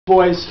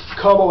Boys,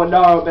 Como and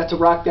Naro about to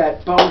rock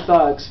that Bone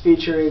Thugs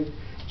featuring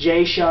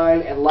Jay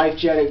Shine and Lyfe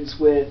Jennings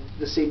with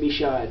the See Me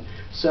Shine.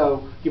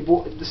 So, your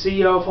boy, the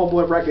CEO of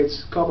Homeboy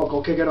Records, Como,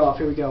 go kick it off.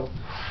 Here we go.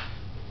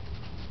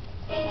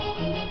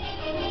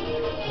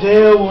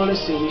 They don't want to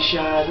see me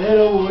shine, they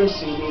don't want to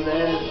see me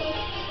live.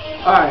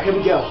 Alright, here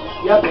we go.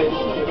 Yep, baby.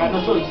 I got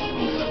no choice.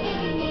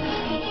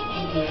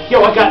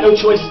 Yo, I got no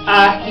choice.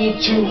 I need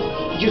to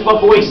use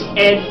my voice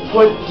and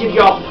give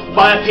y'all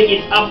my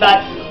opinion. I'm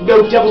not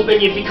no devil's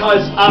minion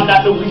because I'm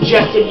not no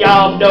rejected.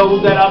 Y'all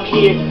know that I'm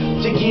here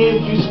to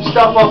give you some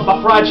stuff off my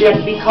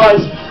project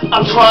because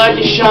I'm trying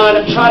to shine,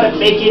 I'm trying to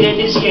make it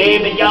in this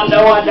game, and y'all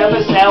know I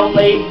never sound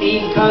late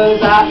because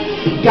I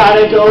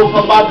gotta go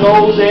for my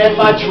goals and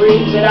my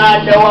dreams, and I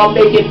know I'll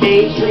make it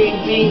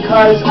mainstream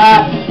because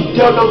I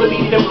don't know the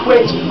meaning of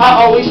quit. I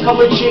always come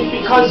legit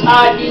because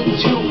I need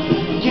to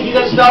give you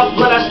that stuff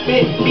when I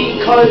spit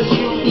because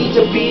you need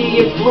to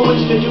be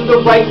influenced to do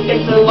the right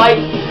things in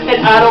life,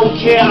 and I don't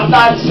care. I'm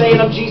not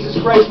saying I'm Jesus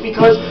Christ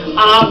because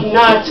I'm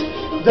not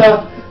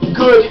the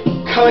good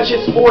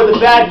conscience or the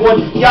bad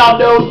one. Y'all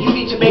know you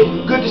need to make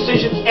good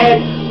decisions,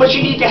 but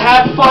you need to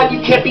have fun.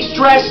 You can't be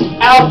stressed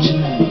out.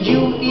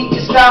 You need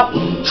to stop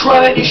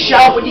trying to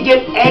shout when you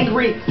get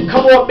angry.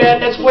 Come on,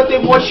 man, that's what they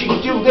want you to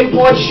do. They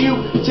want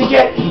you to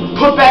get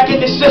put back in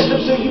the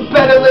system, so you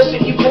better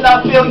listen. You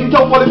cannot fail. You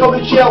don't want to go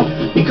to jail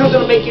because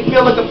it'll make you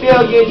feel like a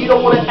failure. You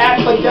don't want to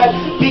act like that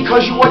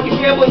because you want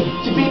your family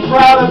to be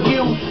proud of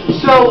you,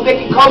 so they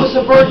can call this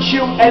a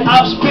virtue. And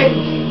I'm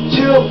spitting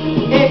till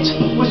it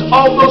was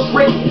almost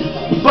written,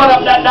 but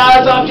I'm not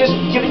Nas. I'm just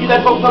giving you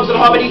that Bone Thugs and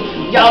Harmony.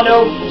 Y'all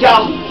know,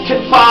 y'all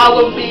can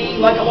follow me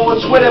like I'm on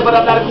Twitter, but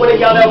I'm not a quitter.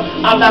 Y'all know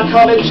I'm not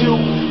coming to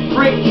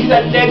bring you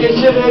that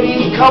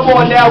negativity. Come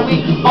on now, we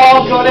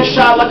all gonna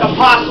shine like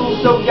apostles,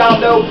 so y'all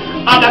know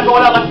I'm not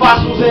going out like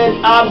fossils,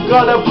 and I'm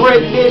gonna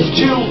bring this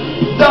to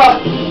the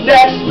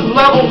next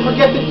level.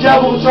 Forget the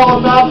devil, it's all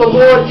about the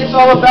Lord. It's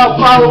all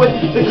about following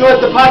the good,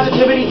 the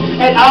positivity,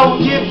 and I will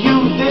give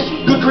you this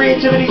good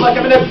creativity like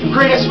I'm in a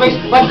creative space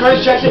like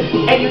Curtis Jackson,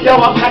 and you know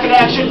I'm packing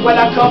action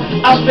when I come.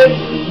 I spit,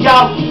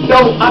 y'all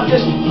know I'm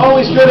just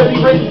always gonna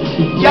be written.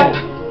 Yep,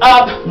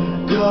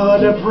 I'm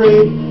gonna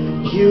bring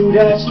you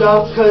that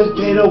stuff cause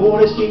they don't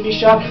want to see me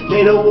shine,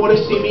 they don't want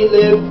to see me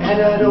live,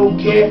 and I don't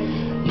care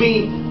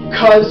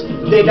because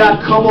they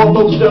not come on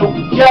Amosto.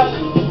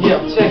 Yep. Yo,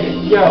 check it.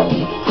 Yo,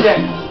 check.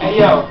 Hey,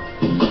 yo.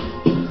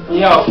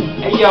 Yo,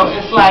 hey, yo,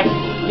 it's like,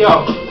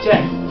 yo,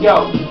 check.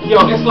 Yo,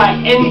 it's like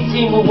any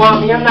team will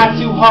want me. I'm not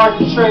too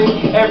hard to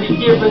train. Every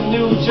year in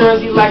New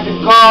Jersey like the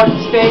Garden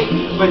State.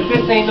 But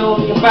this ain't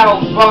only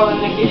about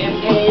balling and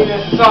getting paid.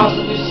 It's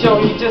also to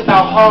show you just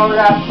how hard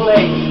I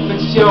play.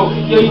 But yo,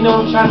 you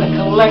know I'm trying to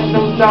collect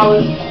them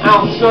dollars. I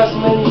don't trust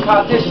many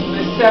politicians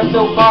except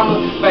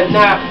Obama. But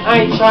nah,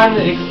 I ain't trying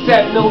to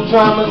accept no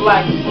drama.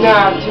 Like,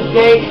 nah,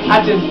 today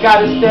I just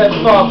gotta step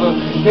forward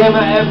than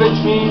I ever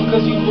dreamed.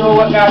 Cause you know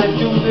I gotta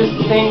do this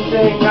same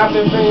thing I've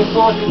been bringing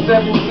forth to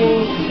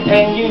 17.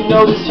 And you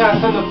know this shot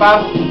from the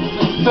Bible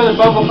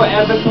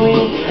forever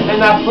clean,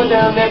 and I put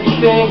down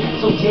everything.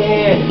 So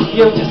yeah,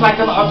 yo, just like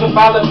I'm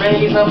ultraviolet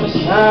rays, I'ma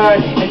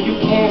shine, and you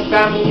can't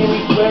stop me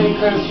anyway.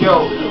 Cause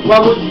yo, why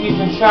would you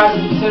even try to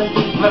test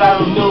it? But I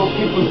don't know if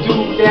people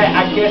do that.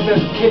 I guess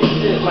that's kid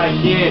shit. Like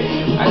yeah,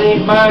 I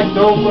ain't mine,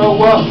 don't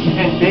grow up,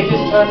 and they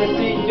just trying to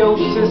see yo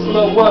shit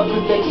slow up,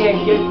 cause they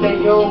can't get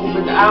their own.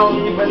 But I don't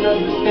even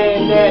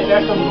understand that.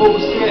 That's some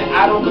bullshit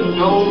I don't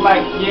condone.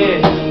 Like yeah,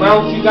 why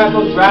don't you got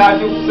no drive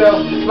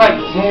yourself? Like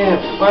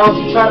damn, why don't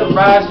you try to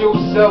ride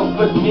yourself?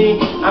 But me,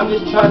 I'm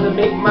just trying to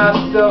make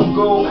myself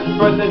go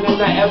further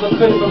than I ever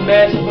could have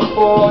imagined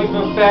before,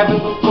 even fathomed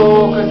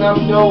before. Cause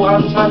I'm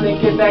trying to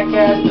get that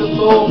cash to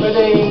flow, but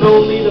it ain't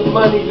only the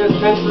money, the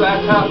sense of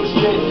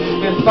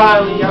accomplishment. And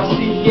finally I'll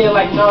see, yeah,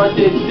 like Nara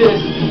did this,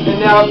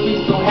 and now I'll be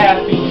so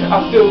happy.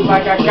 I feel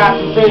like I got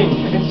the ring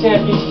and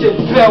championship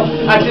belt.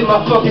 I did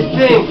my fucking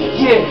thing,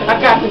 yeah, I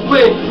got the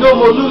win, no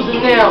more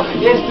losing now.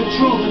 It's the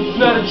truth, it's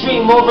not a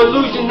dream or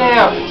illusion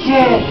now,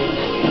 yeah.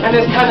 And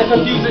it's kinda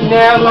confusing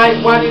now, like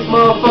why these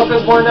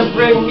motherfuckers wanna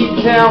bring me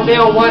down. They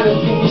don't wanna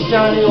see me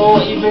shining or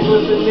even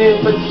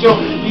glistening. But yo,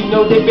 you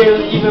know they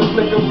barely even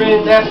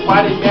flickering. That's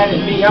why they mad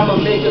at me. I'ma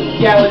make a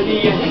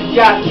reality. And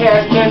y'all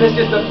cash, man, it's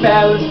just a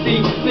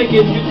fallacy.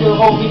 Thinking you can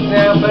hold me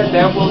down, but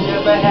that will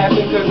never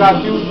happen. Cause I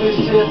do this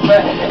shit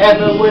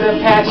forever with a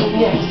passion,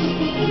 yes.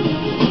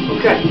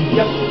 Okay,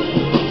 yep.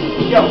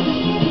 Yo,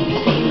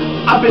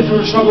 I've been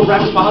through the struggle,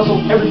 rap is my hustle.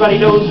 Everybody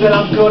knows that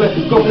I'm gonna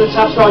go for the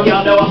top star.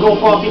 Y'all know I'm going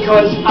far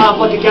because I'm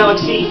like a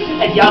galaxy,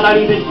 and y'all not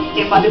even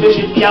in my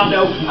division. Y'all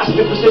know I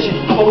spit precision,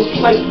 I'm always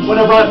precise when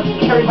I run.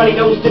 Everybody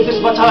knows that this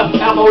is my time,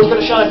 I'm always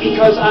gonna shine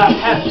because I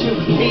have to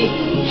be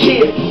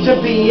here to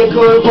be a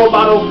good role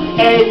model.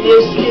 And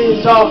this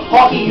is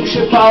hockey you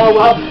should follow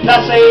up.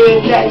 Not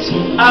saying that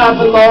I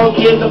belong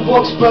in the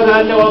books, but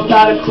I know I'm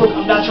not a crook.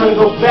 I'm not trying to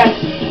go back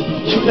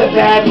to the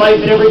bad life,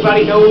 and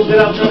everybody knows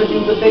that I'm trying to do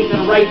the things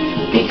that are right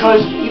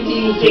because you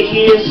need to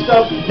hear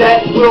stuff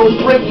that will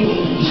bring you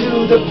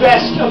to the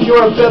best of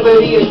your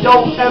ability. And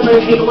don't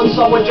ever hate on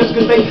someone just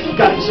because they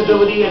got a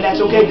disability, and that's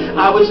okay.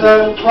 I was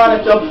a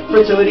product of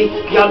fertility.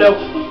 Y'all know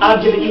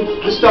I'm giving you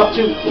the stuff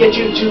to get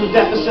you to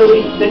that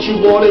facility that you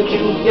want to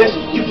do. Yes,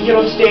 you can get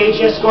on the stage.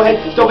 Yes, go ahead.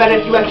 Don't matter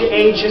if you have your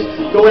age. Just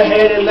go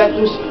ahead and let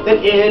loose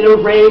that inner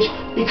rage,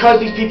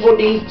 because these people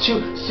need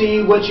to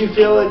see what you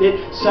feel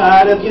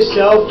inside of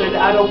yourself. And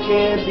I don't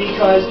care,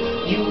 because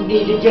you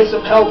need to get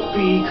some help,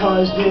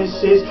 because this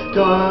is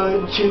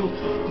going to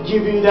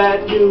give you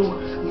that new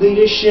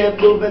leadership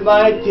movement.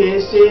 Like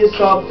this is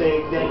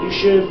something that you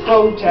should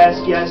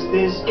protest. Yes,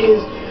 this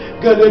is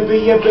gonna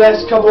be your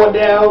best. Come on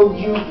now,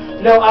 you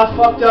know I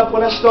fucked up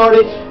when I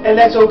started, and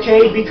that's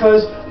okay,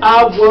 because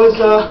I was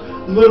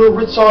a little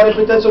retarded,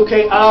 but that's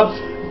okay.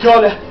 I'm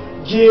gonna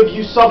give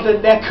you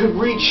something that could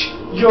reach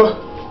your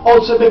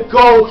ultimate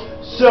goal.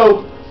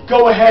 So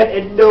go ahead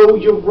and know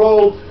your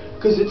role,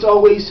 because it's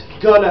always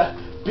gonna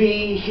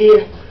be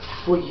here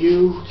for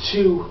you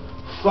to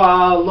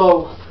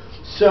follow.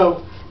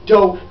 So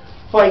don't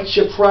fight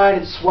your pride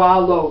and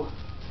swallow.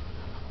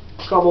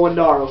 Come on,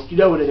 Naro, you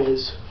know what it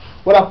is.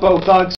 What up, Bo Thugs?